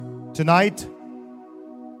Tonight,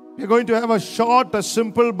 we're going to have a short, a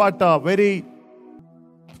simple, but a very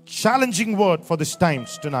challenging word for these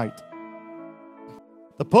times tonight.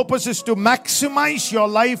 The purpose is to maximize your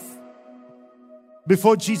life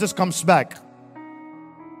before Jesus comes back.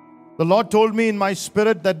 The Lord told me in my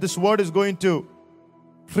spirit that this word is going to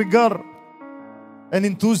trigger an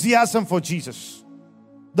enthusiasm for Jesus,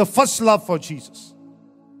 the first love for Jesus.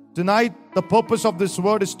 Tonight, the purpose of this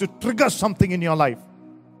word is to trigger something in your life.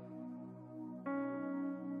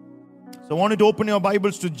 So I want you to open your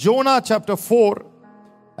Bibles to Jonah chapter 4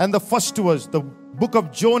 and the first verse. The book of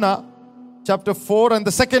Jonah chapter 4 and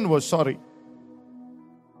the second verse,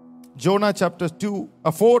 Jonah chapter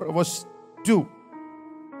 4 verse 2.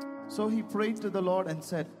 So he prayed to the Lord and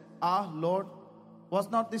said, Lord, was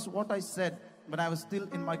not this what I said when I was still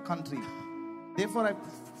in my country? Therefore I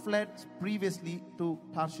fled previously to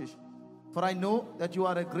Tarshish. For I know that you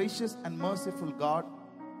are a gracious and merciful God,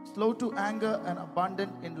 slow to anger and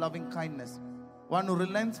abundant in loving kindness, one who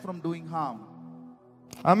relents from doing harm.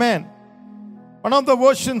 Amen. One of the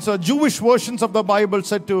versions, Jewish versions of the Bible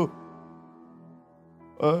said to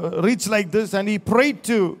reads like this, and he prayed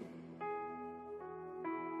to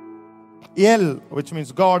El, which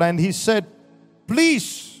means God, and he said,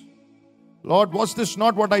 please, Lord, was this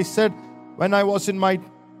not what I said when I was in my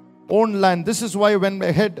own land? This is why I went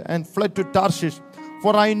ahead and fled to Tarshish.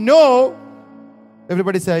 For I know,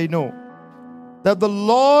 everybody say I know, that the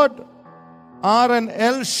Lord are an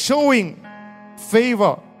El showing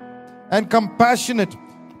favor and compassionate,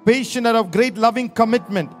 patient and of great loving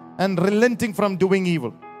commitment and relenting from doing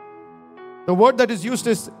evil. The word that is used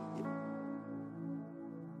is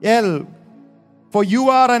El. For you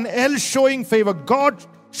are an El showing favor, God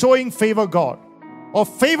showing favor God, or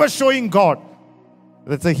favor showing God.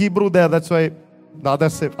 That's a Hebrew there, that's why the other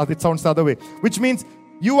say, it sounds the other way. Which means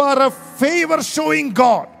you are a favor showing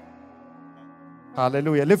God.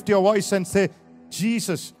 Hallelujah. Lift your voice and say,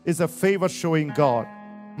 Jesus is a favor showing God.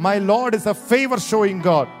 My Lord is a favor showing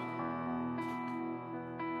God.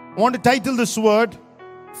 I want to title this word,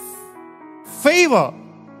 Favor,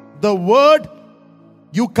 the word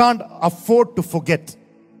you can't afford to forget.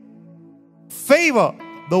 Favor,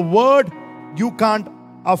 the word you can't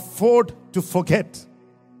afford to forget.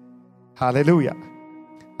 Hallelujah.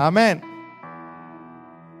 Amen.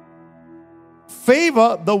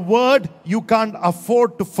 Favor, the word you can't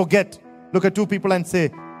afford to forget. Look at two people and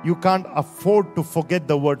say, you can't afford to forget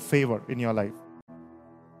the word favor in your life.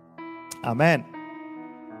 Amen.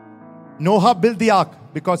 Noah built the ark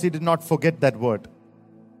because he did not forget that word.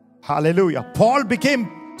 Hallelujah. Saul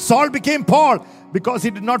became Paul because he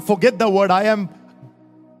did not forget the word, I am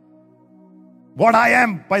what I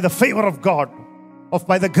am by the favor of God,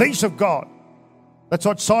 by the grace of God. That's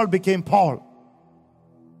what Saul became Paul.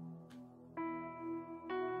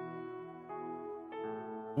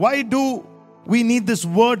 Why do we need this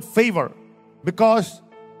word favor? Because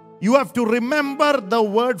you have to remember the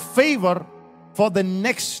word favor for the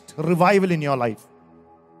next revival in your life.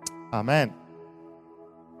 Amen.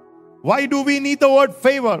 Why do we need the word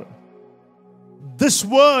favor? This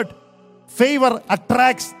word favor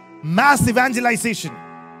attracts mass evangelization.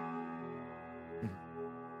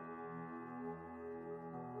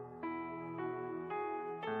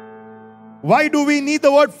 Why do we need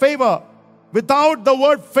the word favor? Without the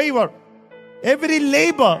word favor, every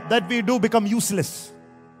labor that we do becomes useless.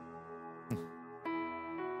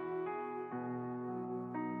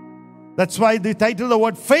 That's why they title the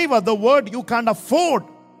word favor, the word you can't afford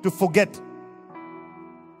to forget.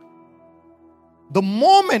 The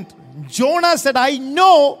moment Jonah said, I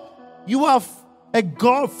know you are a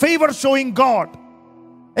God, favor showing God,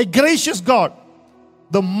 a gracious God.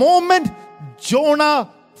 The moment Jonah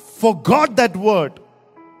forgot that word,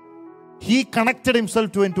 he connected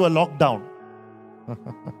himself into a lockdown.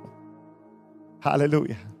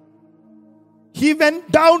 Hallelujah. He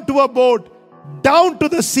went down to a boat, down to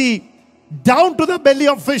the sea, down to the belly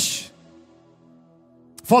of fish.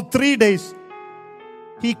 For 3 days,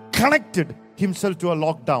 he connected himself to a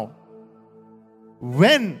lockdown.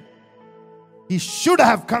 When he should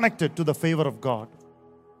have connected to the favor of God.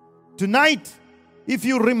 Tonight, if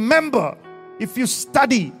you remember, if you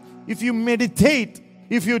study, if you meditate,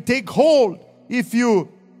 if you take hold, if you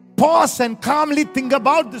pause and calmly think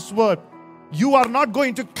about this word, you are not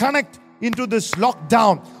going to connect into this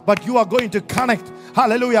lockdown, but you are going to connect,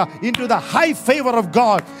 hallelujah, into the high favor of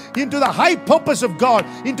God, into the high purpose of God,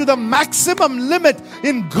 into the maximum limit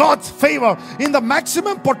in God's favor, in the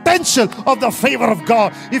maximum potential of the favor of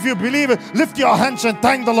God. If you believe it, lift your hands and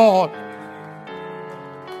thank the Lord.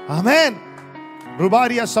 Amen.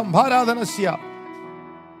 Rubaria Sambharadhanasya.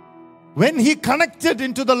 when he connected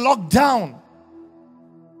into the lockdown,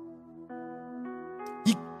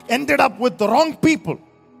 he ended up with the wrong people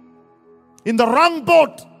in the wrong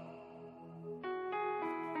boat.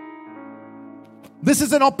 This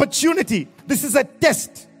is an opportunity. This is a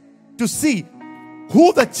test to see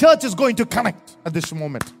who the church is going to connect at this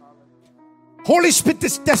moment. Holy Spirit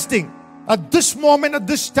is testing at this moment, at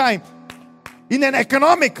this time, in an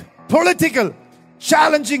economic, political,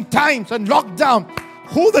 challenging times and lockdown,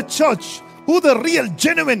 who the church, who the real,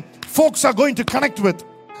 genuine folks are going to connect with.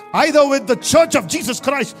 Either with the church of Jesus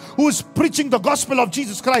Christ, who is preaching the gospel of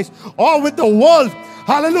Jesus Christ, or with the world,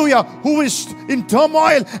 hallelujah, who is in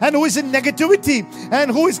turmoil and who is in negativity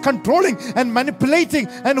and who is controlling and manipulating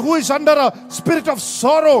and who is under a spirit of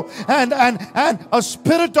sorrow and a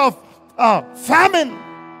spirit of famine.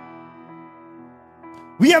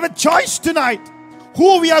 We have a choice tonight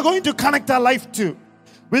who we are going to connect our life to.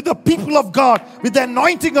 With the people of God, with the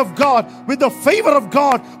anointing of God, with the favor of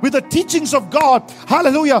God, with the teachings of God.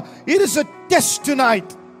 Hallelujah. It is a test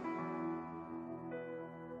tonight.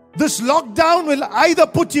 This lockdown will either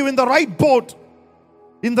put you in the right boat,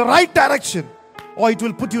 in the right direction, or it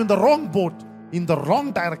will put you in the wrong boat, in the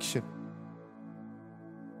wrong direction.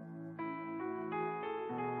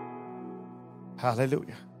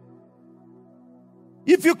 Hallelujah.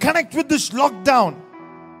 If you connect with this lockdown,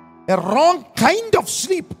 a wrong kind of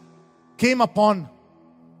sleep came upon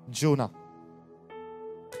Jonah.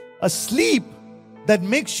 A sleep that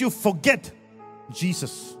makes you forget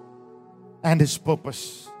Jesus and his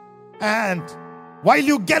purpose. And while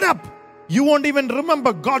you get up, you won't even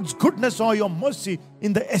remember God's goodness or your mercy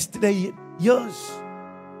in the yesterday years.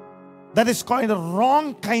 That is called a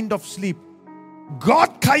wrong kind of sleep.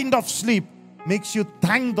 God kind of sleep makes you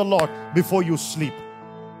thank the Lord before you sleep.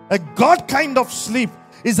 A God kind of sleep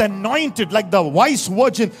is anointed like the wise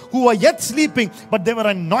virgin who were yet sleeping, but they were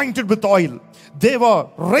anointed with oil. They were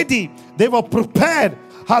ready. They were prepared.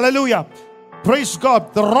 Hallelujah. Praise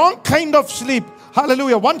God. The wrong kind of sleep.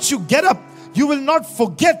 Hallelujah. Once you get up, you will not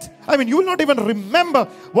forget. You will not even remember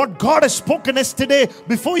what God has spoken yesterday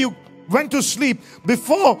before you went to sleep.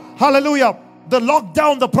 Before, hallelujah, the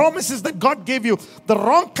lockdown, the promises that God gave you. The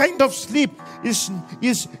wrong kind of sleep is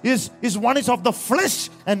one is of the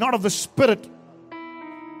flesh and not of the spirit.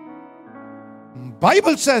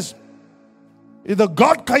 Bible says, in the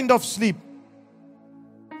God kind of sleep,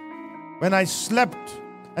 when I slept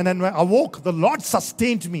and then when I awoke, the Lord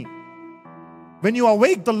sustained me. When you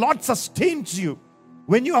awake, the Lord sustains you.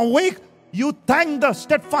 When you awake, you thank the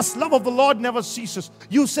steadfast love of the Lord never ceases.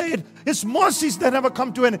 You say it, His mercies that never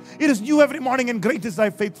come to an end. It is new every morning and great is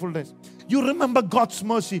thy faithfulness. You remember God's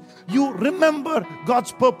mercy. You remember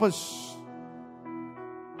God's purpose.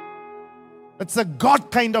 It's a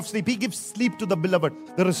God kind of sleep. He gives sleep to the beloved.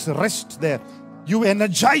 There is rest there. You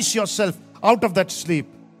energize yourself out of that sleep.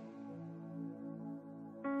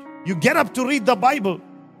 You get up to read the Bible.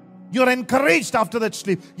 You're encouraged after that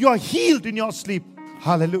sleep. You are healed in your sleep.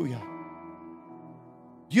 Hallelujah.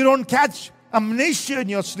 You don't catch amnesia in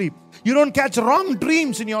your sleep. You don't catch wrong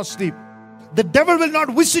dreams in your sleep. The devil will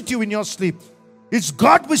not visit you in your sleep. It's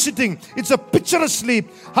God visiting. It's a picturesque sleep.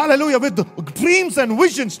 Hallelujah. With dreams and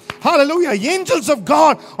visions. Hallelujah. Angels of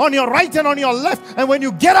God on your right and on your left. And when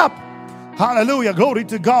you get up, hallelujah, glory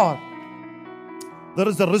to God. There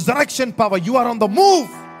is the resurrection power. You are on the move.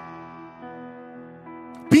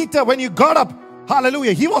 Peter, when you got up,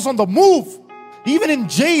 hallelujah, he was on the move. Even in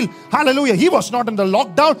jail, hallelujah, he was not in the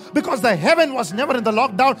lockdown because the heaven was never in the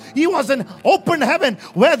lockdown. He was in open heaven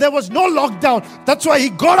where there was no lockdown. That's why he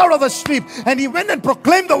got out of the sleep and he went and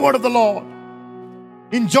proclaimed the word of the Lord.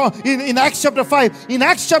 In Acts chapter 5, in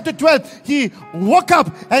Acts chapter 12, he woke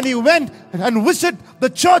up and he went and visited the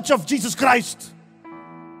church of Jesus Christ.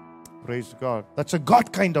 Praise God. That's a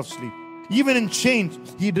God kind of sleep. Even in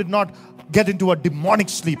chains, he did not get into a demonic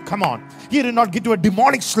sleep. Come on. He did not get to a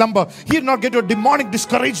demonic slumber. He did not get to a demonic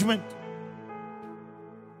discouragement.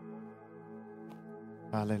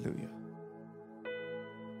 Hallelujah.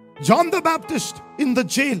 John the Baptist in the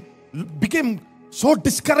jail became so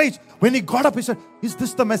discouraged. When he got up, he said, is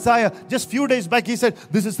this the Messiah? Just few days back, he said,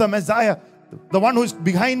 this is the Messiah. The one who is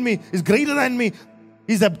behind me is greater than me.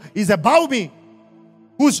 He's above me.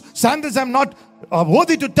 Whose sandals I'm not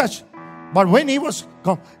worthy to touch. But when he was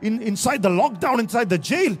inside the lockdown, inside the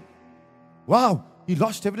jail, wow, he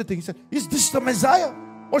lost everything. He said, is this the Messiah?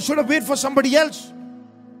 Or should I wait for somebody else?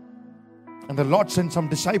 And the Lord sent some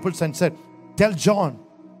disciples and said, tell John,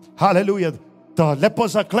 hallelujah, The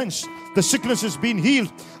lepers are cleansed. The sickness is being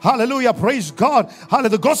healed. Hallelujah. Praise God. Hallelujah.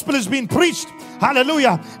 The gospel is being preached.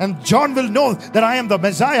 Hallelujah. And John will know that I am the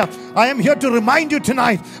Messiah. I am here to remind you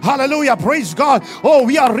tonight. Hallelujah. Praise God. Oh,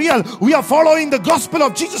 we are real. We are following the gospel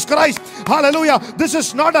of Jesus Christ. Hallelujah. This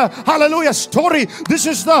is not a hallelujah story. This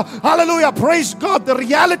is the hallelujah. Praise God. The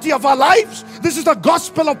reality of our lives. This is the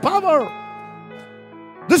gospel of power.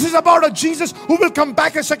 This is about a Jesus who will come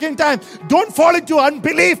back a second time. Don't fall into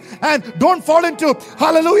unbelief and don't fall into,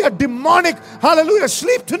 hallelujah, demonic, hallelujah,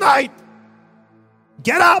 sleep tonight.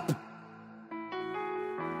 Get up.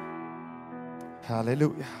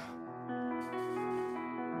 Hallelujah.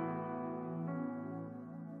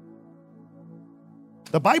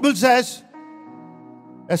 The Bible says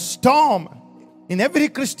a storm in every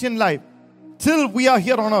Christian life, till we are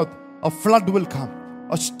here on earth, a flood will come,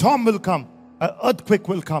 a storm will come. An earthquake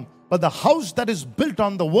will come, but the house that is built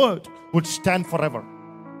on the word would stand forever.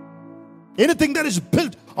 Anything that is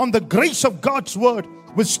built on the grace of God's word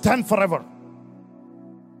will stand forever.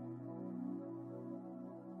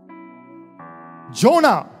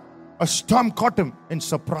 Jonah, a storm caught him in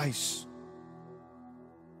surprise.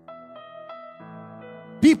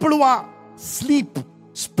 People who are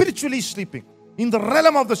spiritually sleeping, in the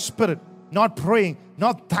realm of the spirit, not praying,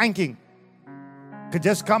 not thanking, could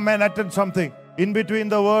just come and attend something. In between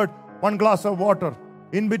the word, one glass of water.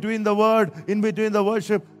 In between the word, in between the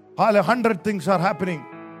worship, 100 things are happening.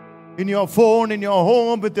 In your phone, in your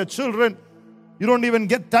home, with your children. You don't even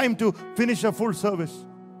get time to finish a full service.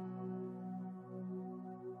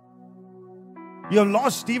 You have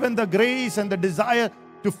lost even the grace and the desire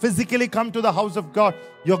to physically come to the house of God.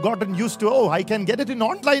 You've gotten used to, oh, I can get it in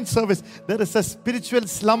online service. There is a spiritual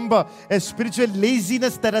slumber, a spiritual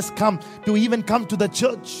laziness that has come to even come to the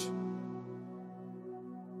church.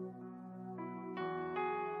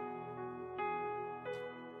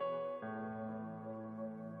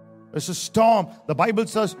 There's a storm. The Bible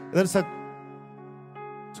says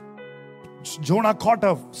Jonah caught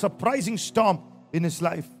a surprising storm in his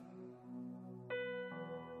life.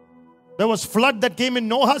 There was flood that came in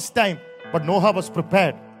Noah's time, but Noah was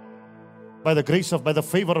prepared by the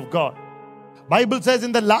favor of God. Bible says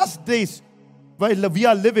in the last days, while we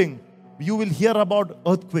are living, you will hear about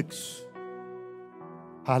earthquakes.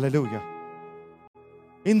 Hallelujah.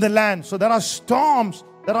 In the land. So there are storms,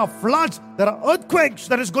 there are floods, there are earthquakes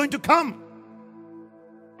that is going to come.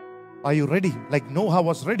 Are you ready? Like Noah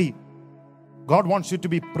was ready. God wants you to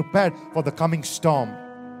be prepared for the coming storm.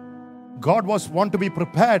 God wants to be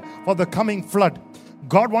prepared for the coming flood.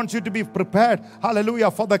 God wants you to be prepared,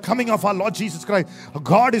 hallelujah, for the coming of our Lord Jesus Christ.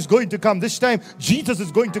 God is going to come. This time, Jesus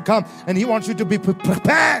is going to come, and He wants you to be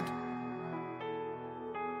prepared.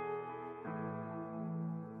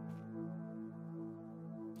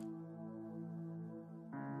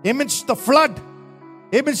 Amidst the flood,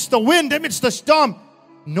 amidst the wind, amidst the storm,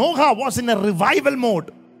 Noah was in a revival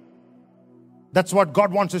mode. That's what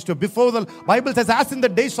God wants us to. Before the Bible says, as in the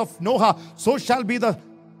days of Noah, so shall be the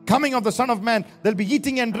coming of the Son of Man. They'll be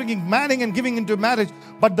eating and drinking, marrying and giving into marriage.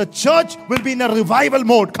 But the church will be in a revival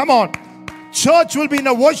mode. Come on. Church will be in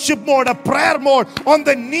a worship mode, a prayer mode, on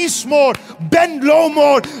the knees mode, bend low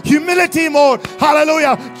mode, humility mode.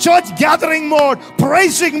 Hallelujah. Church gathering mode,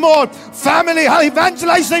 praising mode, family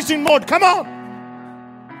evangelization mode. Come on.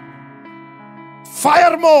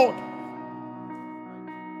 Fire mode.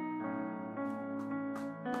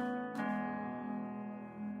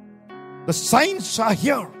 The signs are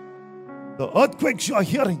here. The earthquakes you are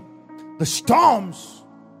hearing. The storms.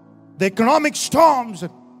 The economic storms.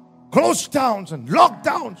 And closed downs and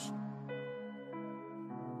lockdowns.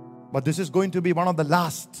 But this is going to be one of the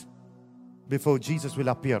last before Jesus will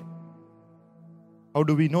appear. How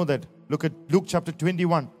do we know that? Look at Luke chapter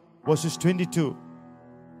 21, verses 22.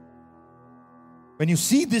 When you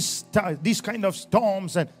see these kind of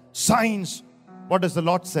storms and signs, what does the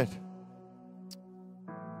Lord say?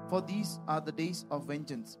 For these are the days of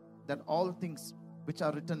vengeance, that all things which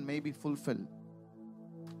are written may be fulfilled.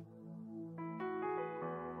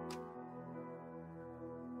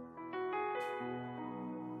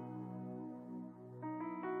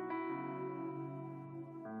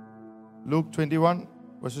 Luke 21,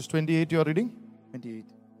 verses 28, you are reading? 28.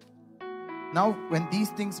 Now when these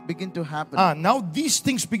things begin to happen. Now these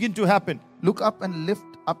things begin to happen. Look up and lift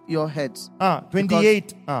up your heads.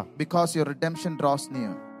 28. Because your redemption draws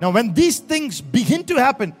near. Now when these things begin to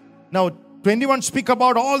happen. Now 21 speak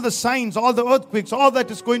about all the signs, all the earthquakes, all that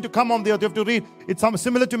is going to come on the earth. You have to read. It's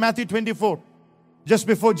similar to Matthew 24. Just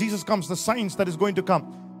before Jesus comes, the signs that is going to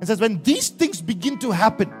come. It says when these things begin to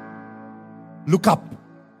happen, look up.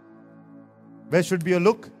 Where should be a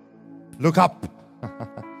look? Look up.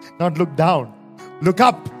 Not look down. Look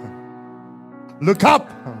up. Look up.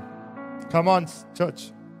 Come on,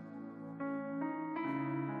 church.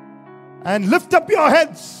 And lift up your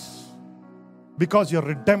heads, because your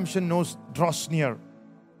redemption draws near.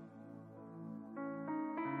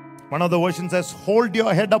 One of the versions says, hold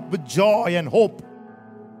your head up with joy and hope.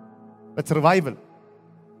 That's revival.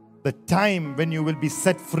 The time when you will be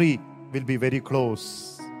set free will be very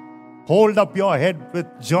close. Hold up your head with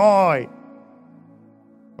joy.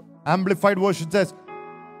 Amplified version says,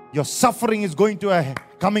 your suffering is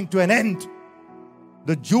coming to an end.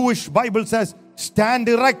 The Jewish Bible says, stand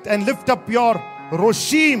erect and lift up your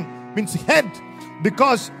roshim, means head,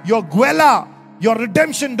 because your gwela, your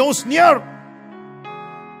redemption draws near.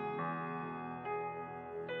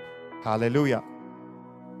 Hallelujah.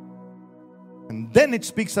 And then it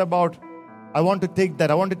speaks about, I want to take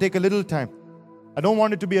a little time. I don't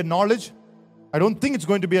want it to be a knowledge. I don't think it's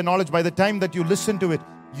going to be a knowledge. By the time that you listen to it,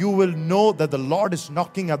 you will know that the Lord is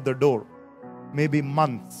knocking at the door. Maybe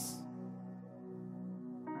months.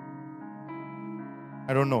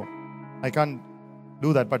 I don't know. I can't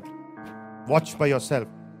do that, but watch by yourself.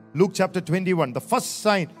 Luke chapter 21, the first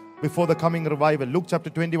sign before the coming revival. Luke chapter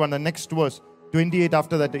 21, the next verse, 28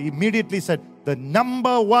 after that, he immediately said, the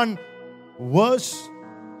number one verse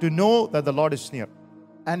to know that the Lord is near.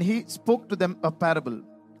 And he spoke to them a parable.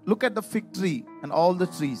 Look at the fig tree and all the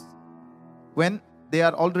trees. When they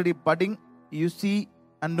are already budding, you see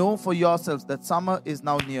and know for yourselves that summer is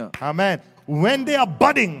now near. Amen. When they are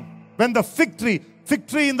budding, when the fig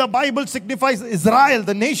tree in the Bible signifies Israel,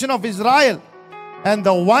 the nation of Israel. And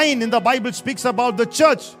the wine in the Bible speaks about the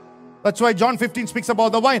church. That's why John 15 speaks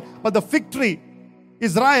about the wine. But the fig tree,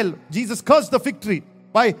 Israel, Jesus cursed the fig tree.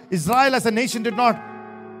 Why? Israel as a nation did not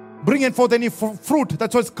bring forth any fruit.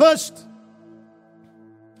 That's why it's cursed.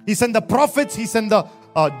 He sent the prophets, he sent the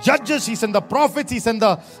judges, he sent the prophets, he sent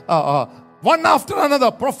the one after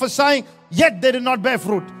another prophesying, yet they did not bear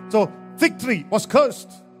fruit. So fig tree was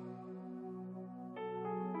cursed.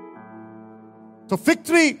 So fig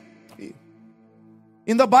tree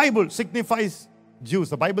in the Bible signifies Jews.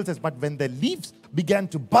 The Bible says, but when the leaves began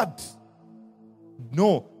to bud,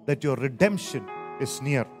 know that your redemption is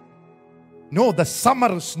near. Know the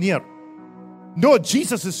summer is near. Know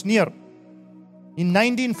Jesus is near. In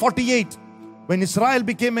 1948, when Israel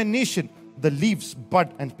became a nation, the leaves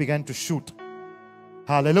bud and began to shoot.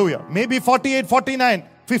 Hallelujah. Maybe 48, 49,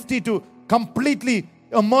 50 to completely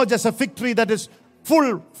emerge as a fig tree that is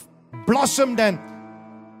full, blossomed, and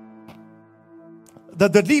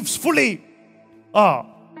the leaves fully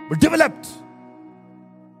developed.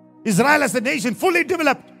 Israel as a nation fully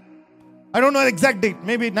developed. I don't know the exact date.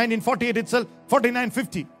 Maybe 1948 itself, 49,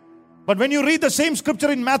 50. But when you read the same scripture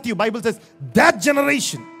in Matthew, Bible says that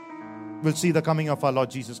generation will see the coming of our Lord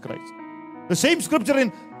Jesus Christ. The same scripture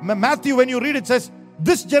in Matthew, when you read it, says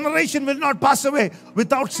this generation will not pass away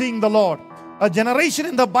without seeing the Lord. A generation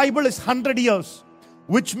in the Bible is 100 years,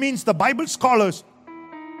 which means the Bible scholars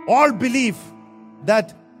all believe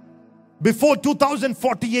that before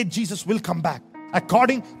 2048 Jesus will come back,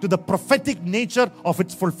 according to the prophetic nature of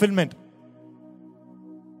its fulfillment.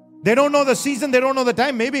 They don't know the season, they don't know the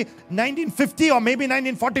time. Maybe 1950 or maybe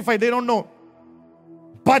 1945, they don't know.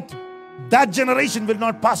 But that generation will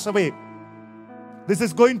not pass away. This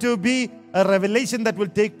is going to be a revelation that will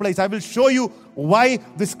take place. I will show you why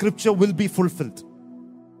this scripture will be fulfilled.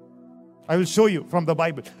 I will show you from the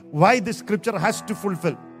Bible why this scripture has to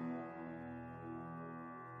fulfill.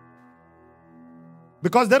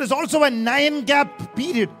 Because there is also a 9-gap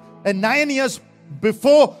period, a 9 years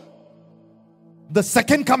before the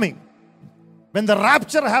second coming. When the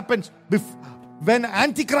rapture happens, when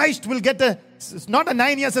Antichrist will get it's not a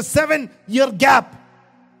 9 years, a 7-year gap.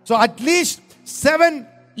 So at least 7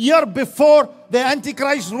 years before the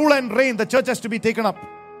Antichrist rule and reign, the church has to be taken up.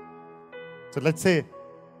 So let's say,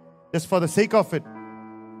 just for the sake of it,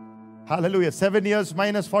 hallelujah, 7 years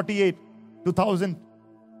minus 48,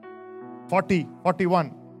 2040,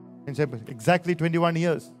 41, and say exactly 21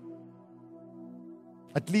 years.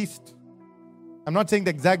 At least. I'm not saying the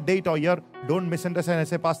exact date or year. Don't misunderstand. I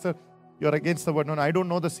say, Pastor, you're against the word. No, I don't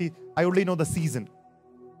know the I only know the season.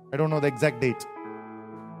 I don't know the exact date.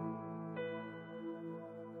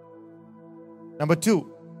 Number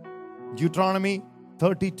 2, Deuteronomy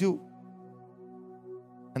 32.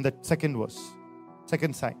 And the second verse,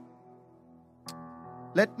 second sign.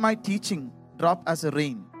 Let my teaching drop as a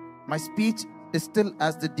rain. My speech distill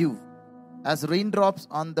as the dew, as raindrops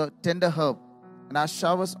on the tender herb, and as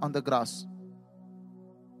showers on the grass.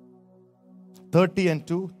 30 and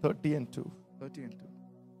 2.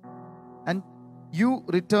 And you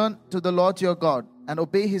return to the Lord your God and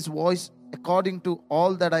obey his voice according to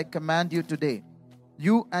all that I command you today.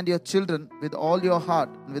 you and your children with all your heart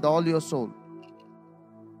and with all your soul.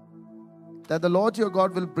 That the Lord your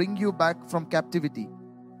God will bring you back from captivity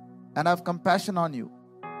and have compassion on you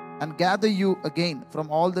and gather you again from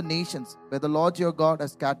all the nations where the Lord your God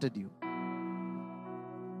has scattered you.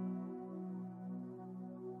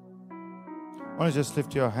 I want to just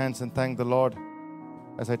lift your hands and thank the Lord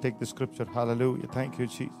as I take the scripture. Hallelujah. Thank you,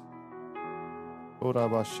 Jesus.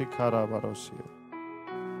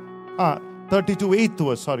 32:8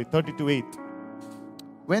 verse. Sorry, 32:8.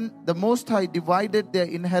 When the Most High divided their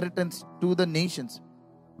inheritance to the nations,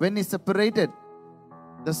 when He separated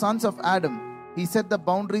the sons of Adam, He set the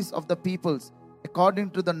boundaries of the peoples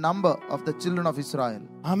according to the number of the children of Israel.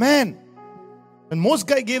 Amen. When Most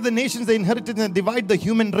High gave the nations the inheritance and divided the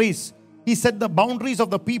human race, He set the boundaries of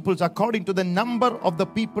the peoples according to the number of the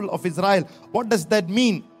people of Israel. What does that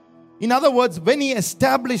mean? In other words, when He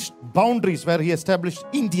established boundaries, where He established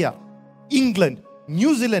India, England,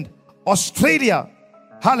 New Zealand, Australia,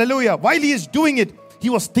 hallelujah, while He is doing it, He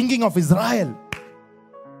was thinking of Israel.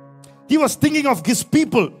 He was thinking of His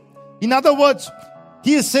people. In other words,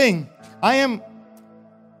 He is saying, I am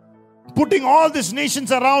putting all these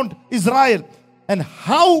nations around Israel, and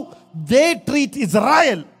how they treat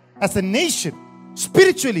Israel as a nation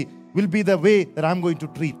spiritually will be the way that I'm going to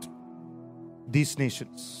treat these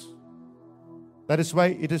nations. That is why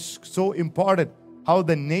it is so important how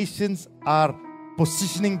the nations are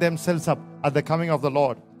positioning themselves up at the coming of the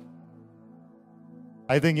Lord.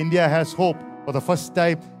 I think India has hope. For the first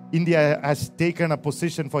time, India has taken a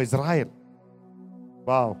position for Israel.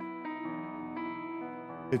 Wow.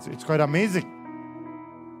 It's quite amazing.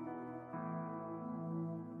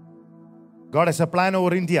 God has a plan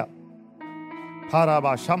over India.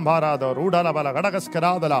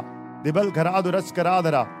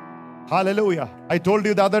 Hallelujah. I told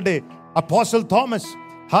you the other day, Apostle Thomas,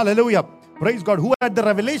 hallelujah, praise God, who had the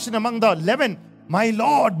revelation among the 11, my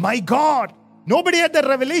Lord, my God. Nobody had that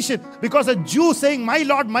revelation, because a Jew saying, my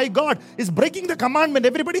Lord, my God, is breaking the commandment.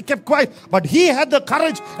 Everybody kept quiet. But he had the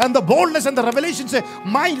courage and the boldness and the revelation, say,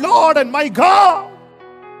 my Lord and my God.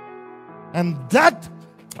 And that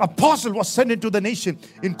apostle was sent into the nation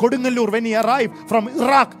in Kodungalur when he arrived from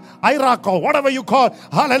Iraq or whatever you call,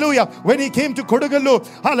 hallelujah. When he came to Kodungalur,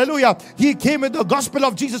 hallelujah, he came with the gospel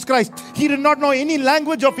of Jesus Christ. He did not know any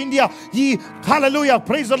language of India. He, hallelujah,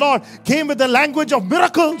 praise the Lord, came with the language of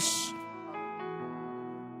miracles.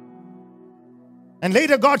 And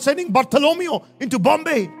later God sending Bartholomew into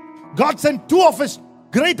Bombay. God sent 2 of his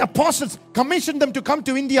great apostles, commissioned them to come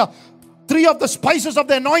to India. 3 of the spices of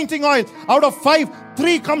the anointing oil, out of 5,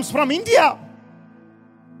 3 comes from India.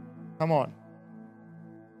 Come on.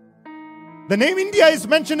 The name India is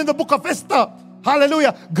mentioned in the book of Esther.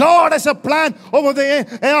 Hallelujah. God has a plan over the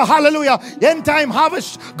hallelujah, end time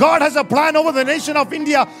harvest. God has a plan over the nation of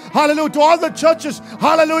India. Hallelujah. To all the churches,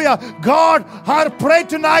 hallelujah. God, I pray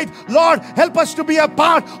tonight, Lord, help us to be a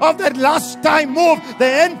part of that last time move, the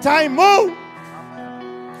end time move.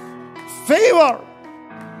 Favor.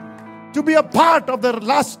 To be a part of the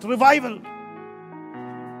last revival.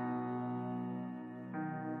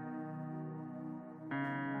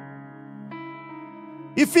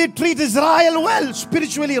 If we treat Israel well,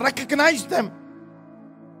 spiritually recognize them,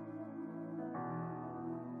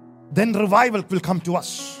 then revival will come to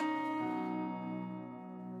us.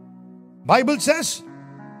 Bible says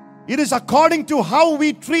it is according to how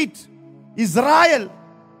we treat Israel.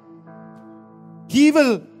 He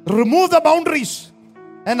will remove the boundaries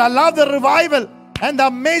and allow the revival and the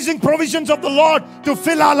amazing provisions of the Lord to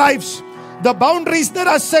fill our lives. The boundaries that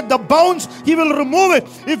are set, the bounds, He will remove it.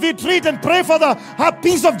 If we treat and pray for the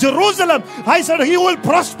peace of Jerusalem, I said He will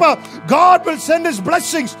prosper. God will send His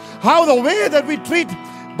blessings. How the way that we treat,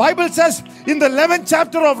 Bible says in the 11th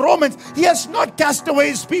chapter of Romans, He has not cast away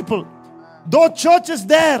His people. Though church is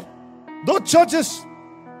there, though churches,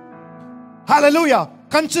 hallelujah,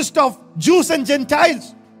 consist of Jews and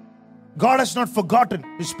Gentiles, God has not forgotten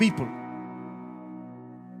His people.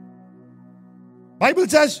 Bible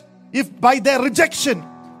says, if by their rejection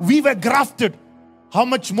we were grafted, how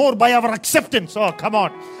much more by our acceptance? Oh, come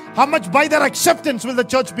on. How much by their acceptance will the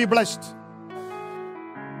church be blessed?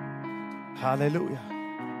 Hallelujah.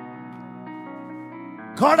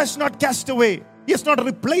 God has not cast away. He has not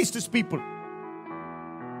replaced His people.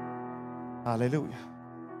 Hallelujah.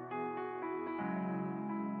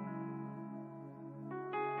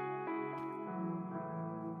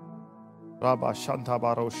 Rabba Shanta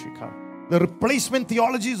Baroshika. The replacement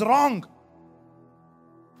theology is wrong.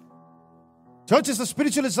 Church is a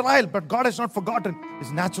spiritual Israel, but God has not forgotten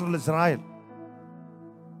His natural Israel.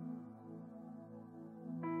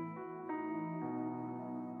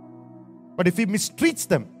 But if he mistreats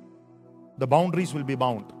them, the boundaries will be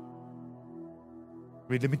bound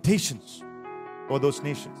with limitations for those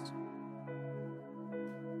nations.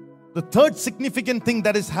 The third significant thing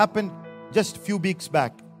that has happened just a few weeks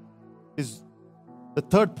back is the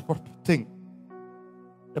third thing.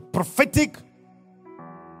 The prophetic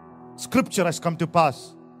scripture has come to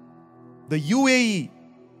pass. The UAE,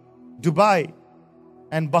 Dubai,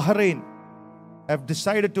 and Bahrain have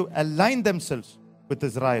decided to align themselves with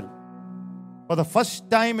Israel for the first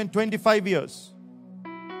time in 25 years.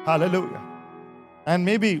 Hallelujah. And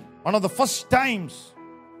maybe one of the first times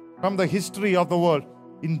from the history of the world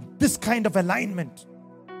in this kind of alignment.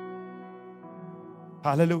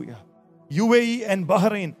 Hallelujah. UAE and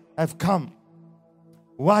Bahrain have come.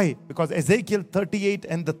 Why? Because Ezekiel 38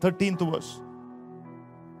 and the 13th verse.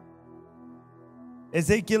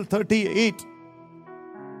 Ezekiel 38.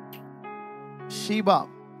 Sheba,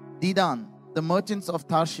 Dedan, the merchants of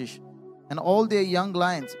Tarshish, and all their young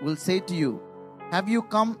lions will say to you, have you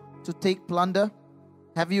come to take plunder?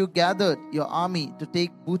 Have you gathered your army to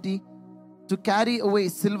take booty, to carry away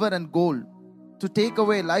silver and gold, to take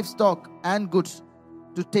away livestock and goods,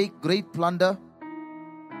 to take great plunder?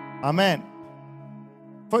 Amen.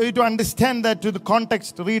 For you to understand that to the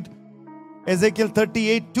context, read Ezekiel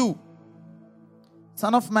 38:2.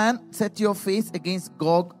 Son of man, set your face against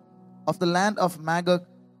Gog of the land of Magog,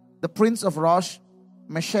 the prince of Rosh,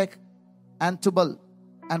 Meshech, and Tubal,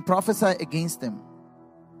 and prophesy against them.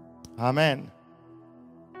 Amen.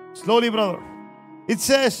 Slowly, brother. It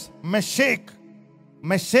says Meshech.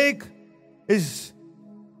 Meshech is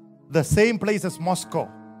the same place as Moscow.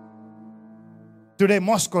 Today,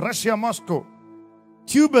 Moscow, Russia, Moscow.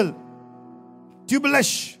 Tubalish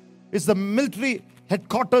is the military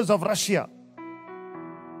headquarters of Russia.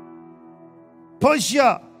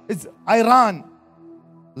 Persia is Iran.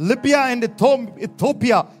 Libya and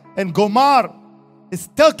Ethiopia and Gomar is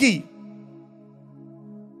Turkey.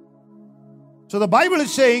 So the Bible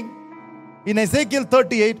is saying in Ezekiel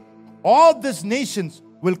 38, all these nations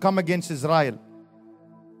will come against Israel.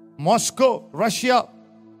 Moscow, Russia,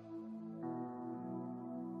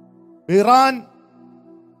 Iran,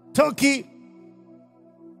 Turkey,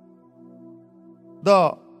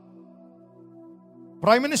 the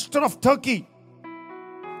Prime Minister of Turkey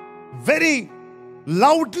very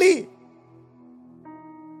loudly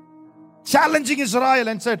challenging Israel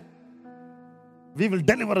and said, we will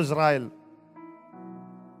deliver Israel.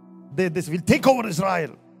 This will take over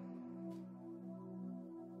Israel.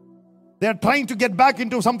 They are trying to get back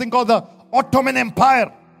into something called the Ottoman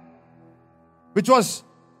Empire, which was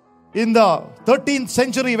in the 13th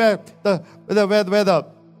century where the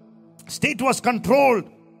state was controlled.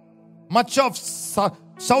 Much of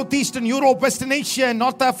Southeastern Europe, Western Asia and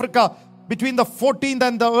North Africa between the 14th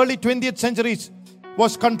and the early 20th centuries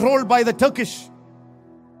was controlled by the Turkish,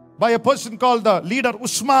 by a person called the leader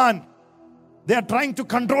Usman. They are trying to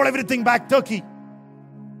control everything back, Turkey.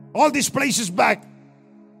 All these places back.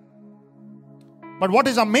 But what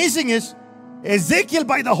is amazing is Ezekiel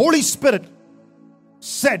by the Holy Spirit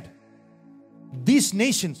said these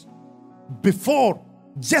nations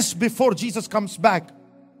just before Jesus comes back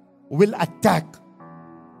will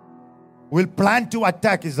plan to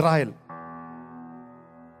attack Israel.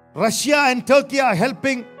 Russia and Turkey are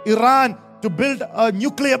helping Iran to build a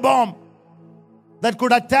nuclear bomb that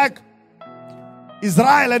could attack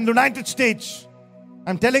Israel and the United States.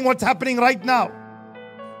 I'm telling what's happening right now.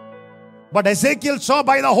 But Ezekiel saw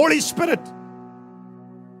by the Holy Spirit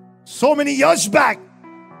so many years back,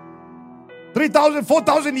 3,000,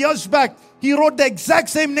 4,000 years back, he wrote the exact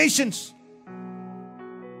same nations.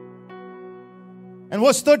 And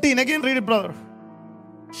verse 13, again read it, brother.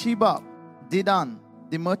 Sheba, Dedan,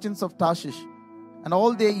 the merchants of Tarshish, and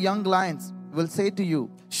all their young lions will say to you.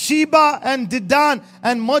 Sheba and Dedan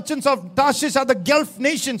and merchants of Tarshish are the Gulf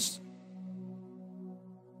nations.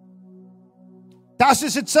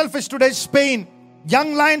 Tarshish itself is today Spain.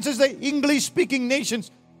 Young lions is the English-speaking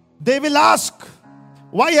nations. They will ask,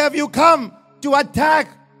 why have you come to attack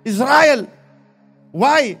Israel?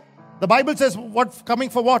 Why? The Bible says, what coming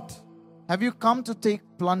for what? Have you come to take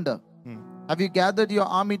plunder? Have you gathered your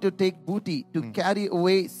army to take booty, to carry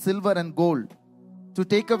away silver and gold, to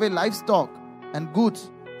take away livestock and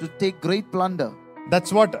goods, to take great plunder?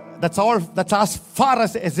 That's as far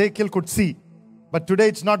as Ezekiel could see. But today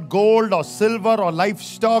it's not gold or silver or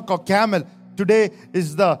livestock or camel. Today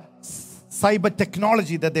is the cyber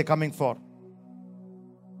technology that they're coming for.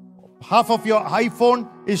 Half of your iPhone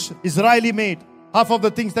is Israeli made. Half of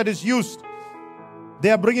the things that is used, they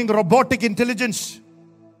are bringing robotic intelligence.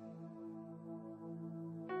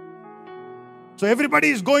 So everybody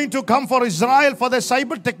is going to come for Israel for their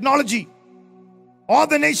cyber technology. all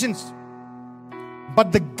the nations.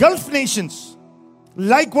 But the Gulf nations,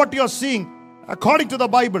 like what you're seeing, according to the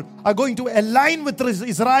Bible, are going to align with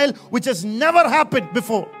Israel, which has never happened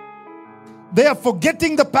before. They are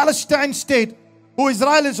forgetting the Palestine state, who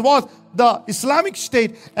Israel was the Islamic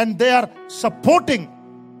state, and they are supporting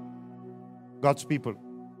God's people.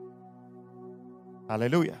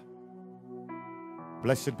 Hallelujah.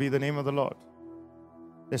 Blessed be the name of the Lord.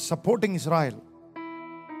 They're supporting Israel.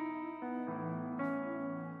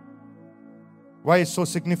 Why is so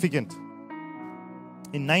significant?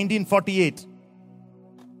 In 1948,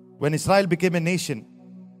 when Israel became a nation,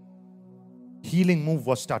 healing move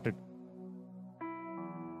was started.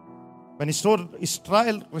 When Israel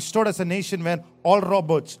restored as a nation, when Oral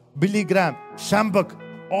Roberts, Billy Graham, Schambach,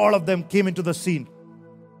 all of them came into the scene.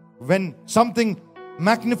 When something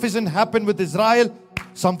magnificent happened with Israel,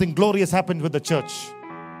 something glorious happened with the church.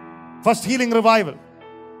 First healing revival.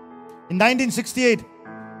 In 1968,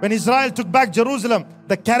 when Israel took back Jerusalem,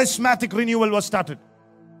 the charismatic renewal was started.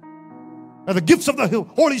 Now the gifts of the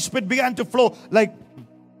Holy Spirit began to flow like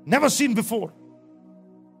never seen before.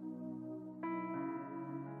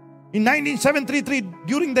 In 1973,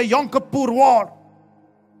 during the Yom Kippur War,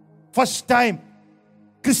 first time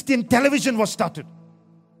Christian television was started.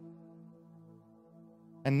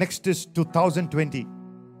 And next is 2020.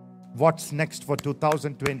 What's next for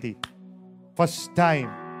 2020? First time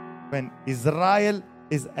when Israel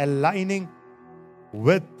is aligning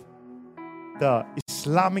with the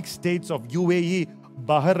Islamic states of UAE,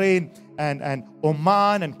 Bahrain, and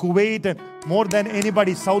Oman and Kuwait, and more than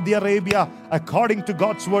anybody, Saudi Arabia, according to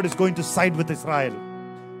God's word, is going to side with Israel.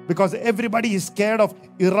 Because everybody is scared of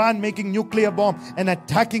Iran making nuclear bomb and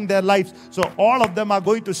attacking their lives. So all of them are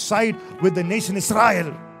going to side with the nation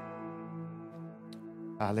Israel.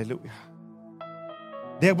 Hallelujah.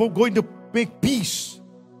 They are going to make peace.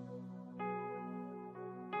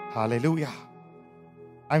 Hallelujah.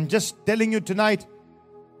 I'm just telling you tonight,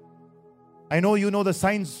 I know you know the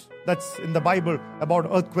signs that's in the Bible about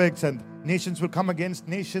earthquakes and nations will come against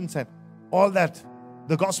nations and all that.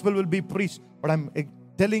 The gospel will be preached. But I'm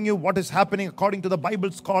telling you what is happening according to the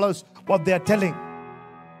Bible scholars, what they are telling.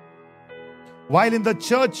 While in the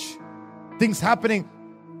church, things happening,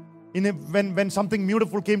 when something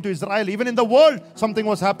beautiful came to Israel, even in the world, something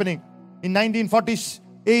was happening. In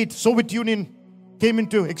 1948, Soviet Union came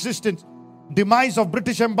into existence. Demise of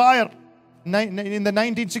British Empire. In the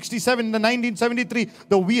 1967, in the 1973,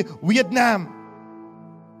 the Vietnam.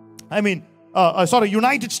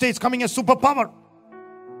 United States coming as superpower.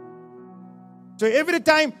 So every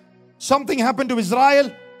time something happened to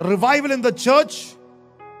Israel, revival in the church,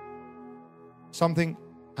 something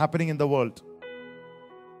happening in the world.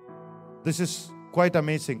 This is quite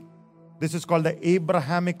amazing. This is called the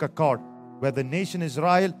Abrahamic Accord, where the nation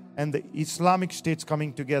Israel and the Islamic states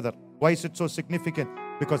coming together. Why is it so significant?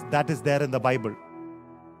 Because that is there in the Bible.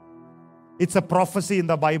 It's a prophecy in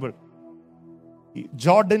the Bible.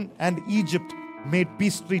 Jordan and Egypt made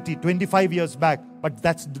peace treaty 25 years back, but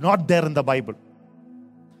that's not there in the Bible.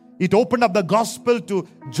 It opened up the gospel to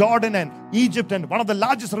Jordan and Egypt, and one of the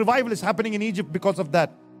largest revival is happening in Egypt because of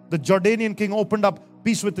that. The Jordanian king opened up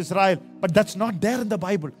peace with Israel, but that's not there in the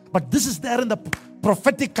Bible. But this is there in the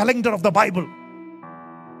prophetic calendar of the Bible.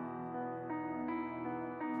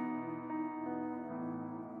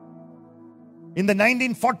 In the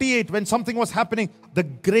 1948, when something was happening, the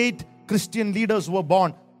great Christian leaders were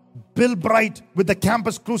born. Bill Bright with the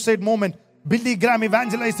Campus Crusade movement, Billy Graham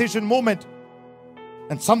evangelization movement.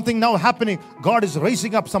 And something now happening. God is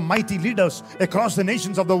raising up some mighty leaders across the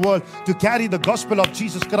nations of the world to carry the gospel of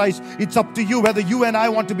Jesus Christ. It's up to you whether you and I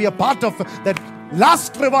want to be a part of that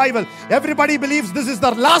last revival. Everybody believes this is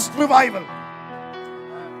the last revival.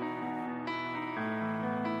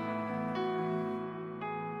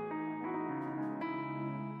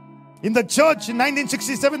 In the church in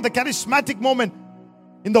 1967, the charismatic moment.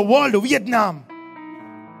 In the world, Vietnam.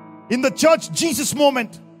 In the church, Jesus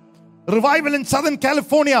moment. Revival in Southern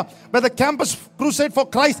California, where the Campus Crusade for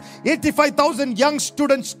Christ, 85,000 young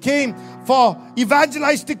students came for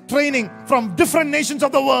evangelistic training from different nations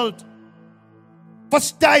of the world.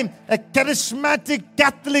 First time a charismatic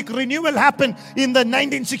Catholic renewal happened in the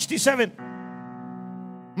 1967.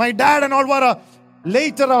 My dad and all were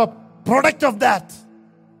later a product of that.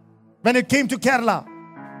 When it came to Kerala,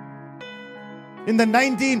 in the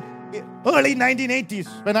early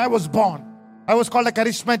 1980s, when I was born, I was called a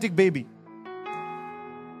charismatic baby.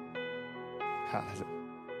 Hallelujah.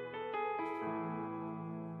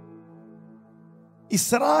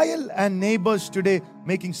 Israel and neighbors today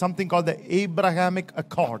making something called the Abrahamic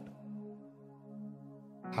Accord.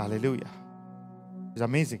 Hallelujah. It's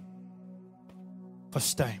amazing.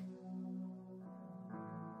 First time.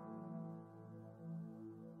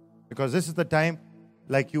 Because this is the time,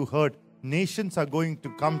 like you heard, nations are going to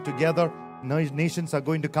come together, nations are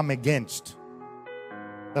going to come against.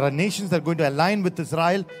 There are nations that are going to align with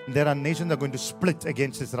Israel, and there are nations that are going to split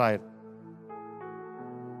against Israel.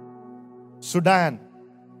 Sudan,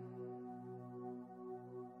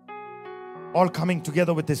 all coming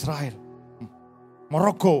together with Israel.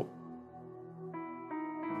 Morocco.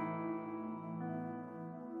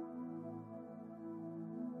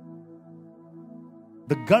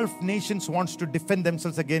 The Gulf nations wants to defend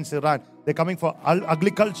themselves against Iran. They're coming for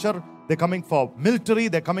agriculture, they're coming for military,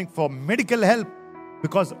 they're coming for medical help.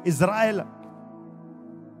 Because Israel,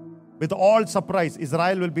 with all surprise,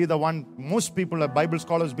 Israel will be the one, most people, Bible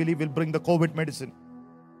scholars believe, will bring the COVID medicine,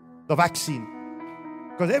 the vaccine.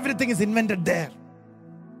 Because everything is invented there.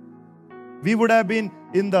 We would have been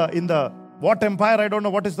in the what empire? I don't know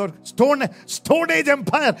what is the Stone Age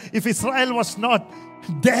empire if Israel was not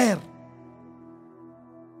there.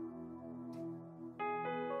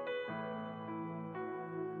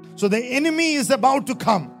 So the enemy is about to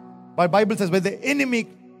come. But Bible says, when the enemy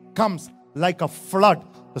comes like a flood,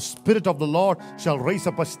 the Spirit of the Lord shall raise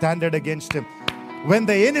up a standard against him. When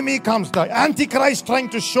the enemy comes, the Antichrist trying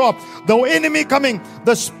to show up, the enemy coming,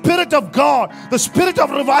 the Spirit of God, the Spirit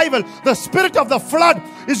of revival, the Spirit of the flood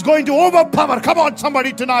is going to overpower. Come on,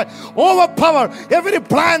 somebody tonight. Overpower every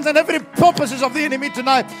plans and every purposes of the enemy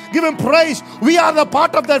tonight. Give him praise. We are the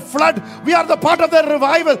part of that flood. We are the part of that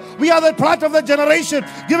revival. We are the part of that generation.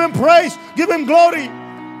 Give him praise. Give him glory.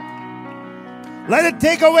 Let it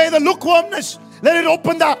take away the lukewarmness. Let it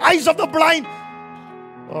open the eyes of the blind.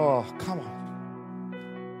 Oh, come on.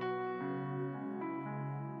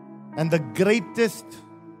 And the greatest,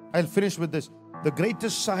 I'll finish with this. The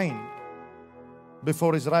greatest sign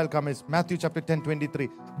before Israel comes is Matthew chapter 10:23.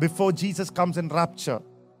 Before Jesus comes in rapture.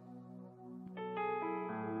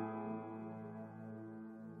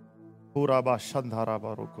 I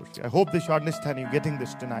hope that you understand, you getting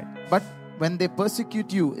this tonight. But when they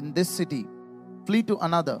persecute you in this city, flee to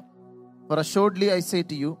another. For assuredly I say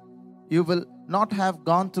to you, you will not have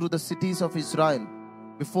gone through the cities of Israel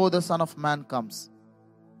before the Son of Man comes.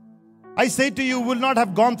 I say to you, will not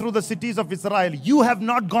have gone through the cities of Israel. You have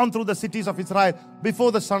not gone through the cities of Israel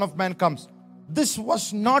before the Son of Man comes. This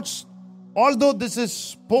was not, although this is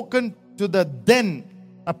spoken to the then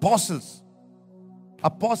apostles.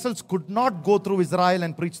 Apostles could not go through Israel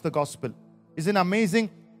and preach the gospel. Isn't it amazing?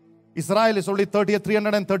 Israel is only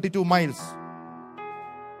 332 miles.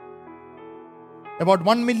 About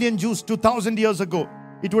 1 million Jews 2,000 years ago.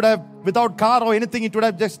 It would have, without car or anything, it would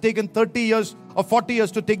have just taken 30 years or 40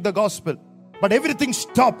 years to take the gospel. But everything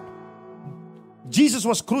stopped. Jesus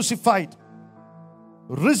was crucified,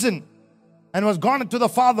 risen, and was gone to the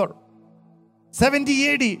Father. 70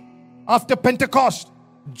 AD, after Pentecost,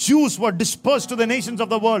 Jews were dispersed to the nations of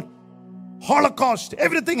the world. Holocaust,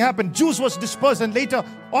 everything happened. Jews was dispersed, and later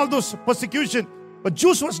all those persecution. But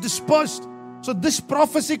Jews was dispersed. So this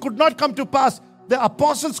prophecy could not come to pass. The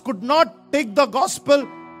apostles could not take the gospel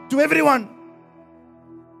to everyone.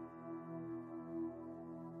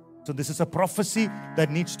 So this is a prophecy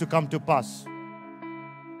that needs to come to pass.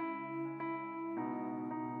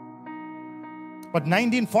 But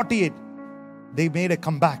 1948, they made a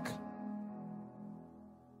comeback.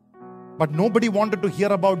 But nobody wanted to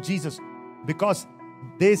hear about Jesus because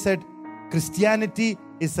they said Christianity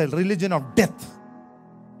is a religion of death.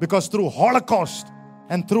 Because through Holocaust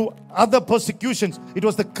and through other persecutions, it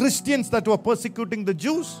was the Christians that were persecuting the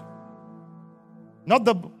Jews. Not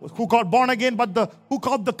the who got born again, but the who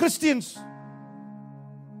called the Christians.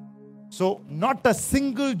 So not a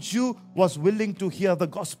single Jew was willing to hear the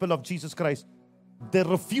gospel of Jesus Christ. They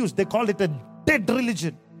refused. They called it a dead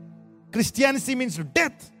religion. Christianity means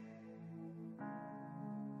death.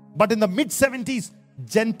 But in the mid-70s,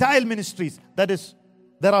 Gentile ministries, that is,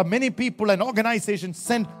 there are many people and organizations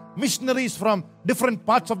sent missionaries from different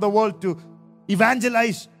parts of the world to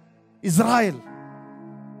evangelize Israel.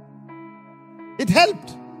 It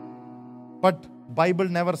helped. But Bible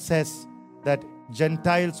never says that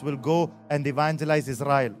Gentiles will go and evangelize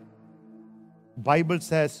Israel. Bible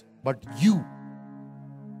says, but you,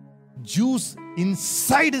 Jews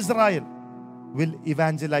inside Israel, will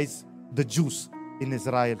evangelize the Jews in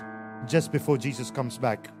Israel just before Jesus comes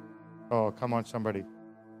back. Oh, come on, somebody.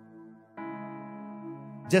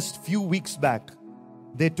 Just few weeks back,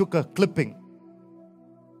 they took a clipping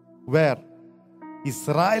where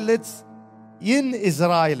Israelites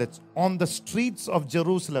on the streets of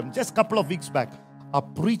Jerusalem, just a couple of weeks back, are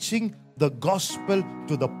preaching the gospel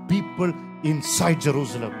to the people inside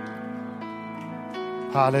Jerusalem.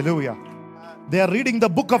 Hallelujah. They are reading the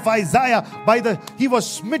book of Isaiah. He was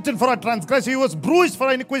smitten for our transgression. He was bruised for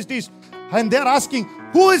our iniquities. And they are asking,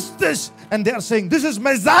 who is this? And they are saying, this is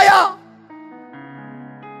Messiah.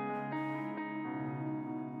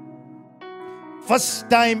 First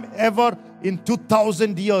time ever in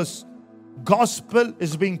 2000 years, gospel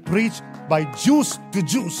is being preached by Jews to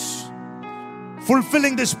Jews,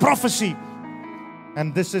 fulfilling this prophecy.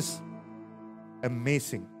 And this is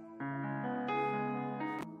amazing.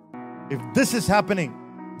 If this is happening,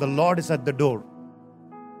 the Lord is at the door.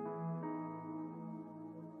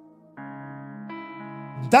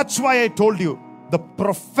 That's why I told you, the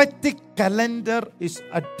prophetic calendar is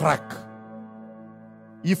a track.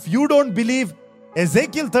 If you don't believe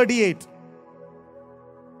Ezekiel 38,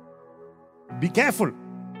 be careful,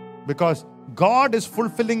 because God is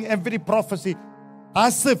fulfilling every prophecy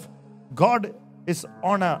as if God is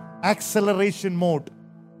on an acceleration mode.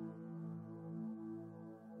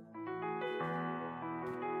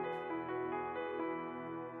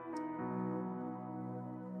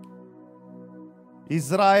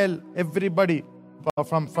 Israel, everybody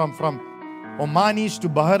from Omanis to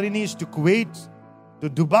Bahrainis to Kuwait to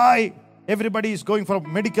Dubai, everybody is going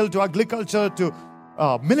from medical to agriculture to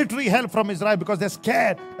military help from Israel because they're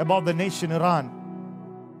scared about the nation Iran.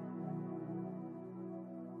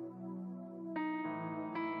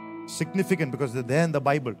 Significant because they're there in the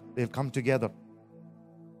Bible. They'll come together.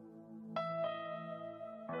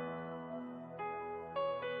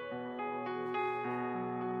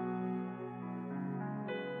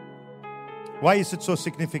 Why is it so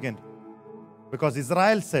significant? Because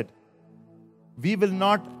Israel said, we will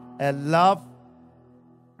not allow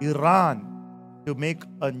Iran to make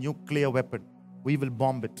a nuclear weapon. We will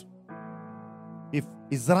bomb it. If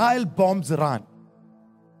Israel bombs Iran,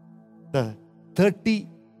 the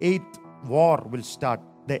 38 war will start.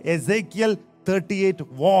 The Ezekiel 38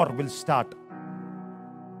 war will start.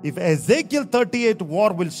 If Ezekiel 38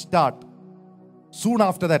 war will start, soon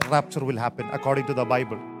after that rapture will happen according to the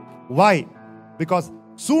Bible. Why? Because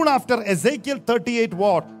soon after Ezekiel 38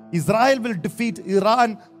 war, Israel will defeat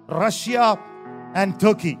Iran, Russia, and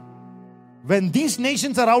Turkey. When these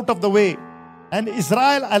nations are out of the way and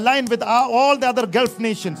Israel aligned with all the other Gulf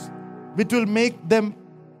nations, which will make them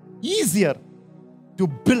easier to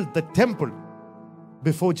build the temple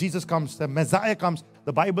before Jesus comes, the Messiah comes.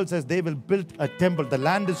 The Bible says they will build a temple. The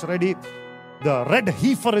land is ready. The red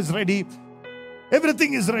heifer is ready.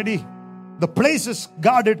 Everything is ready. The place is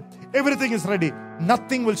guarded. Everything is ready.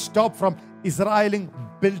 Nothing will stop from Israel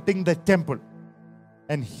building the temple.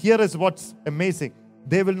 And here is what's amazing.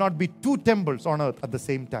 There will not be two temples on earth at the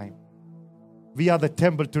same time. We are the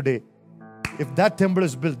temple today. If that temple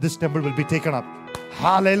is built, this temple will be taken up.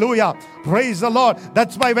 Hallelujah. Praise the Lord.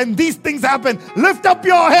 That's why when these things happen, lift up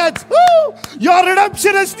your heads. Woo! Your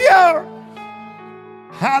redemption is here.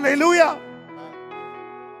 Hallelujah.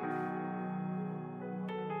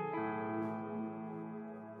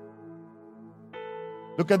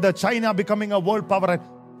 Look at the China becoming a world power and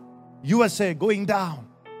USA going down.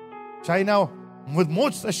 China with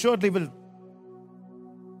most assuredly will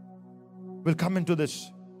come into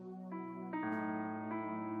this.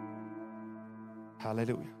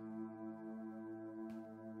 Hallelujah.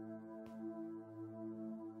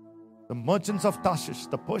 The merchants of Tarshish,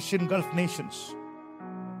 the Persian Gulf nations,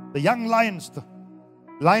 the young lions. The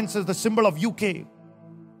lions is the symbol of UK,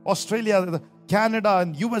 Australia, Canada,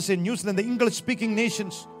 and USA, New Zealand, the English-speaking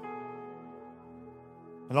nations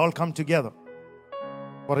will all come together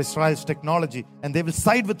for Israel's technology, and they will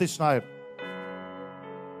side with Israel.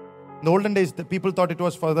 In the olden days, the people thought it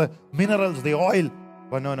was for the minerals, the oil.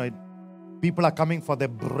 But no. People are coming for the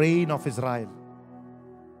brain of Israel.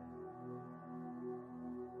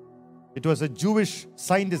 It was a Jewish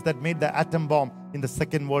scientist that made the atom bomb in the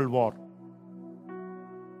Second World War.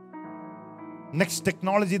 Next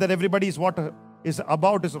technology that everybody is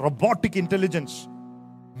about is robotic intelligence.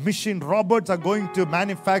 Machine robots are going to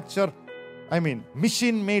manufacture,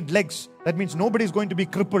 machine-made legs. That means nobody is going to be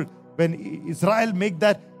crippled. When Israel make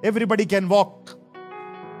that, everybody can walk.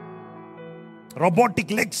 Robotic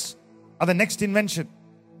legs are the next invention.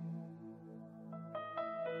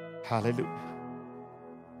 Hallelujah.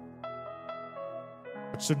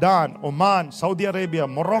 But Sudan, Oman, Saudi Arabia,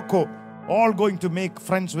 Morocco, all going to make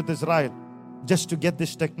friends with Israel just to get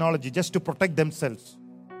this technology, just to protect themselves.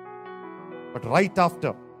 But right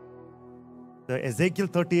after the Ezekiel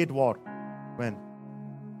 38 war, when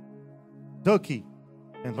Turkey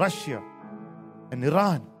and Russia and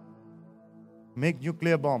Iran make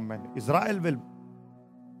nuclear bomb, and Israel will,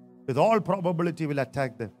 with all probability, will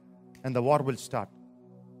attack them, and the war will start.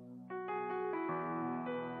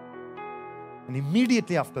 And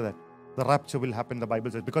immediately after that, the rapture will happen, the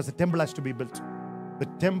Bible says, because the temple has to be built. The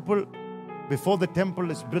temple, before the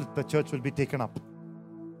temple is built, the church will be taken up.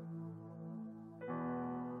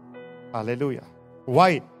 Hallelujah.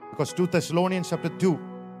 Why? Because 2 Thessalonians chapter 2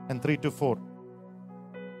 and 3 to 4.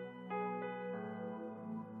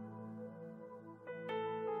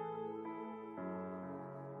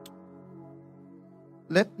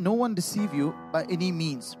 Let no one deceive you by any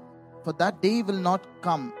means, for that day will not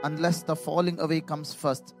come unless the falling away comes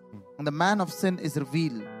first, and the man of sin is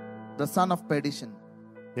revealed, the son of perdition.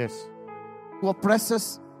 Yes. Who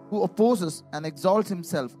oppresses, who opposes and exalts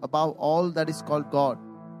himself above all that is called God,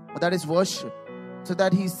 or that is worship, so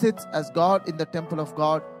that he sits as God in the temple of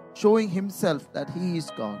God, showing himself that he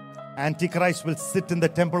is God. Antichrist will sit in the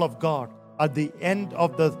temple of God at the end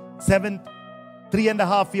of the 7th,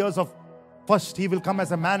 3.5 years of first, he will come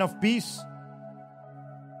as a man of peace.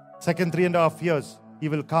 Second 3.5 years, he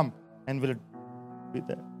will come and will be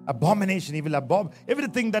the abomination. He will abhor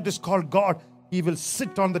everything that is called God. He will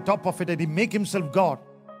sit on the top of it and he make himself God.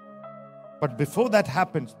 But before that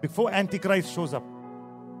happens, before Antichrist shows up,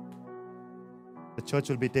 the church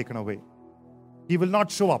will be taken away. He will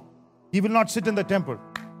not show up. He will not sit in the temple.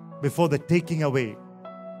 Before the taking away,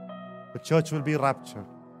 the church will be raptured.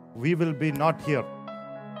 We will be not here.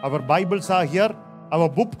 Our Bibles are here. Our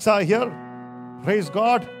books are here. Praise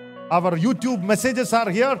God. Our YouTube messages are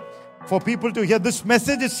here for people to hear. This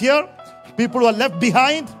message is here. People who are left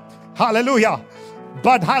behind. Hallelujah.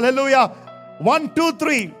 But hallelujah. 1, 2,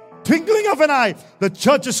 3. Twinkling of an eye. The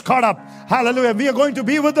church is caught up. Hallelujah. We are going to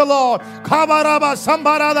be with the Lord.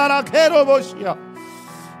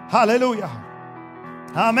 Hallelujah.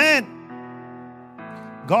 Amen.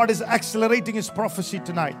 God is accelerating His prophecy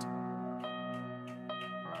tonight.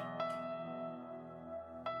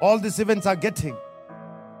 All these events are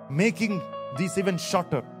making these events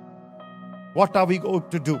shorter. What are we going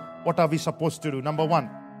to do? What are we supposed to do? Number 1,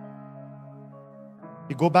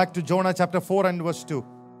 you go back to Jonah chapter 4 and verse 2.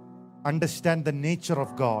 Understand the nature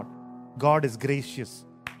of God. God is gracious.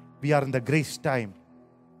 We are in the grace time.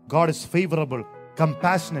 God is favorable,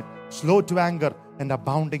 compassionate, slow to anger, and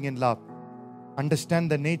abounding in love. Understand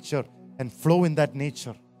the nature and flow in that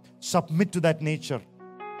nature. Submit to that nature.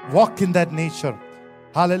 Walk in that nature.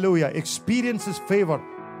 Hallelujah. Experience His favor.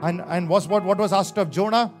 And what was asked of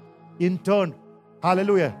Jonah? In turn,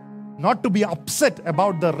 hallelujah, not to be upset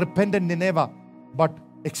about the repentant Nineveh, but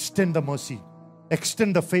extend the mercy.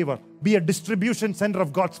 Extend the favor. Be a distribution center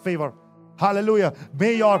of God's favor. Hallelujah.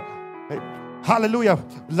 May your, hallelujah,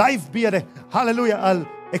 life be an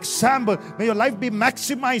example. May your life be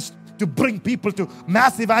maximized to bring people to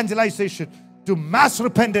mass evangelization, to mass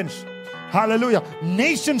repentance. Hallelujah.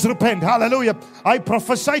 Nations repent. Hallelujah. I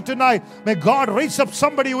prophesy tonight, may God raise up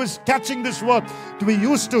somebody who is catching this word to be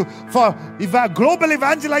used to for global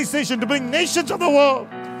evangelization, to bring nations of the world.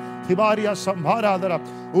 God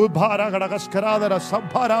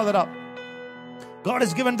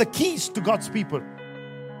has given the keys to God's people.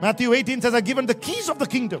 Matthew 18 says, I've given the keys of the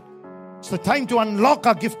kingdom. It's the time to unlock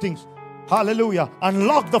our giftings. Hallelujah.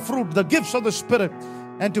 Unlock the fruit, the gifts of the Spirit,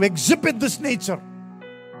 and to exhibit this nature.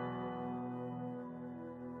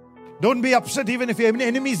 Don't be upset even if your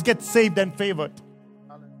enemies get saved and favored.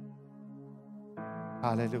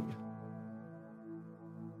 Hallelujah.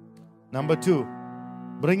 Number 2,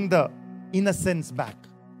 bring the innocence back.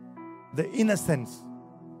 The innocence.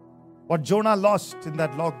 What Jonah lost in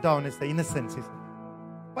that lockdown is the innocence.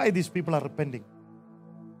 Why these people are repenting?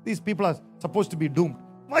 These people are supposed to be doomed.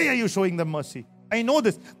 Why are you showing them mercy? I know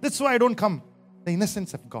this. That's why I don't come. The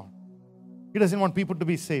innocence of God. He doesn't want people to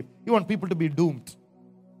be saved. He wants people to be doomed.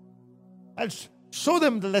 I'll show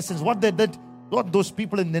them the lessons, what they did, what those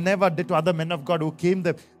people in Nineveh did to other men of God who came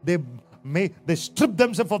there. They stripped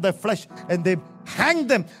themselves of their flesh and they hanged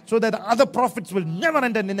them so that other prophets will never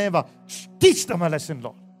enter Nineveh. Teach them a lesson,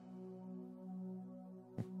 Lord.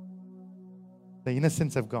 The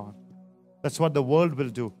innocence of God. That's what the world will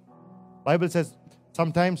do. Bible says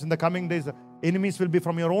sometimes in the coming days, the enemies will be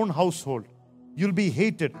from your own household. You'll be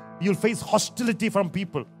hated. You'll face hostility from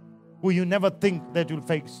people who you never think that you'll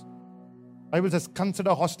face. Bible says,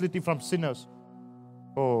 consider hostility from sinners.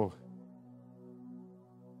 Oh.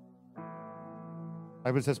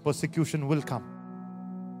 Bible says, persecution will come.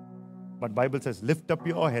 But Bible says, lift up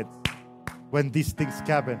your heads when these things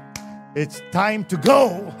happen. It's time to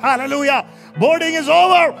go. Hallelujah. Boarding is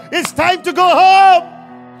over. It's time to go home.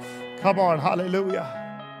 Come on. Hallelujah.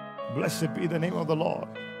 Blessed be the name of the Lord.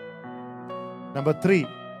 Number 3.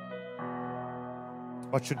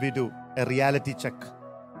 What should we do? A reality check.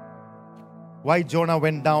 Why Jonah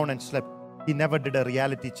went down and slept? He never did a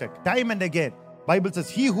reality check. Time and again, Bible says,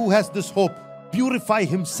 he who has this hope, purify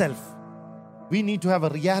himself. We need to have a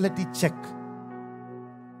reality check.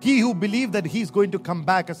 He who believes that he's going to come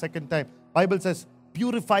back a second time, Bible says,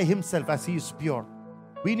 purify himself as he is pure.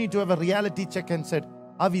 We need to have a reality check and said,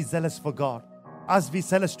 are we zealous for God? Are we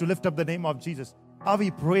zealous to lift up the name of Jesus? Are we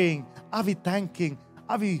praying? Are we thanking?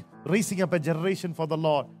 Are we raising up a generation for the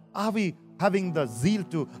Lord? Are we having the zeal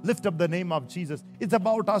to lift up the name of Jesus? It's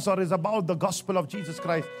about us, or it's about the gospel of Jesus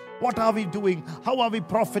Christ. What are we doing? How are we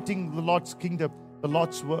profiting the Lord's kingdom, the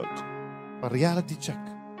Lord's word? A reality check.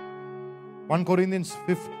 1 Corinthians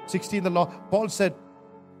 16, Paul said,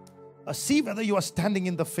 see whether you are standing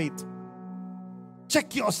in the faith.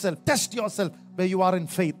 Check yourself, test yourself where you are in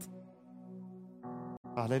faith.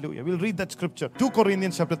 Hallelujah. We'll read that scripture. 2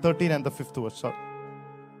 Corinthians chapter 13 and the 5th verse. Sorry.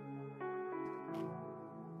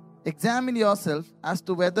 Examine yourself as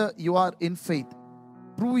to whether you are in faith.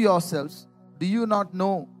 Prove yourselves. Do you not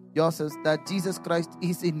know yourselves that Jesus Christ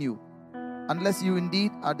is in you, unless you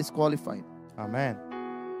indeed are disqualified? Amen.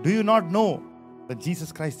 Do you not know that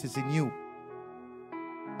Jesus Christ is in you?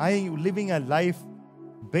 Are you living a life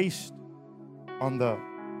based on the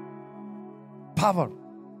power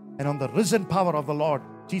and on the risen power of the Lord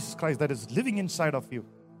Jesus Christ that is living inside of you?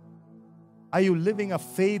 Are you living a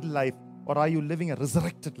faith life, or are you living a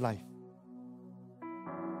resurrected life?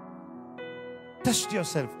 Test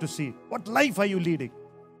yourself to see what life are you leading.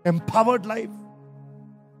 Empowered life?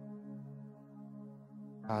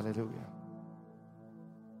 Hallelujah.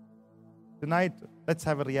 Tonight, let's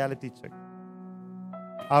have a reality check.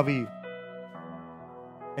 Are we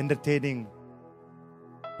entertaining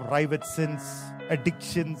private sins,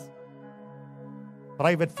 addictions,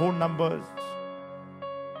 private phone numbers?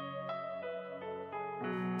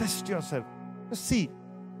 Test yourself. Just see.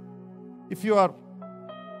 If you are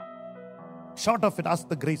short of it, ask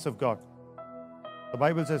the grace of God. The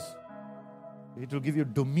Bible says it will give you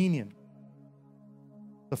dominion.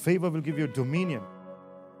 The favor will give you dominion.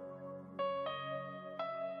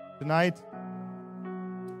 Tonight,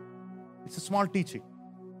 it's a small teaching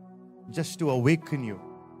just to awaken you,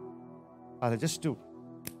 just to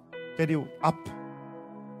get you up.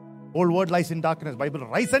 Old word lies in darkness. Bible,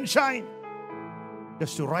 rise and shine.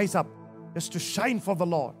 Just to rise up, just to shine for the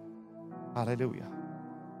Lord. Hallelujah.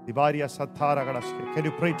 Can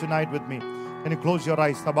you pray tonight with me? Can you close your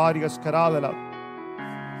eyes?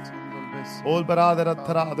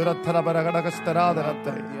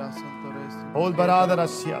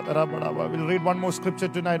 We'll read one more scripture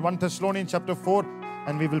tonight, 1 Thessalonians chapter 4,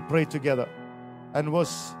 and we will pray together. And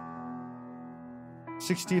verse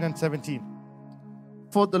 16 and 17.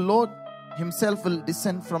 For the Lord himself will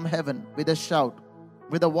descend from heaven with a shout,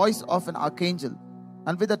 with the voice of an archangel,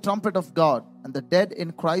 and with the trumpet of God, and the dead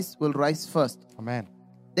in Christ will rise first. Amen.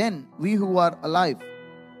 Then we who are alive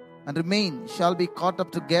and remain shall be caught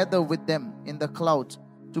up together with them in the clouds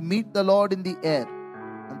to meet the Lord in the air,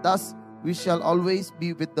 and thus we shall always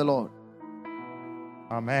be with the Lord.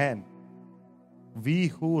 Amen. We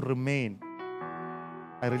who remain,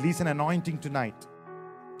 I release an anointing tonight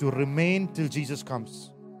to remain till Jesus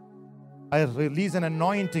comes. I release an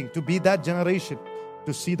anointing to be that generation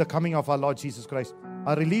to see the coming of our Lord Jesus Christ.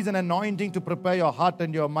 I release an anointing to prepare your heart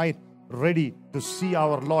and your mind ready to see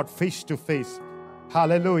our Lord face to face.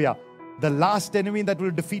 Hallelujah. The last enemy that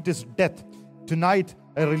will defeat is death. Tonight,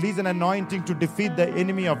 I release an anointing to defeat the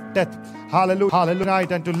enemy of death. Hallelujah. Hallelujah.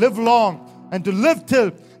 Tonight, and to live long and to live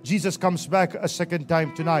till Jesus comes back a second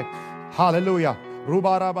time tonight. Hallelujah.